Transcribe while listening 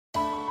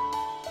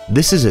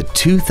This is a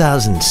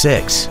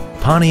 2006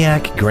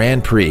 Pontiac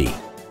Grand Prix.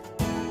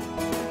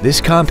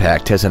 This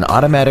compact has an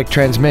automatic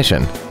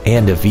transmission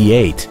and a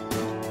V8.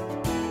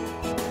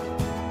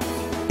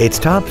 Its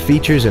top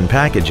features and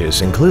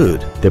packages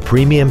include the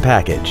premium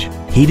package,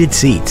 heated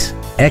seats,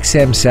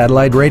 XM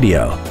satellite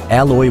radio,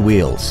 alloy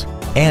wheels,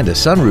 and a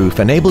sunroof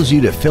enables you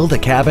to fill the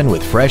cabin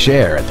with fresh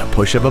air at the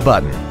push of a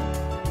button.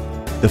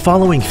 The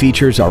following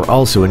features are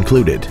also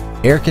included: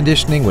 air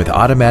conditioning with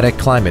automatic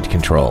climate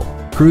control,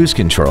 cruise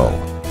control,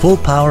 full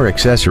power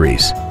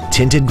accessories,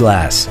 tinted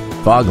glass,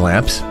 fog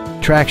lamps,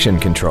 traction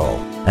control,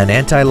 an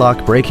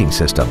anti-lock braking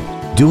system,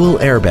 dual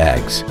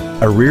airbags,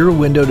 a rear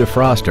window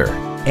defroster,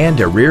 and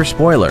a rear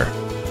spoiler.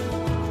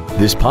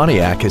 This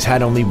Pontiac has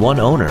had only one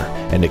owner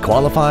and it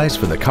qualifies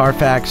for the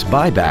Carfax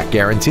buyback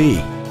guarantee.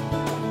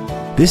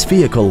 This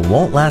vehicle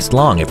won't last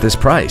long at this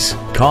price.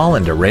 Call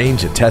and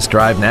arrange a test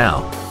drive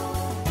now.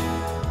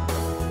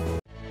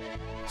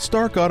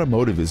 Stark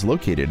Automotive is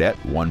located at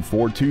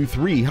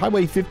 1423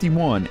 Highway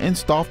 51 in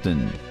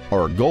Stoughton.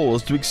 Our goal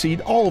is to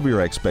exceed all of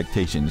your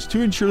expectations to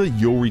ensure that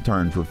you'll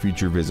return for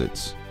future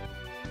visits.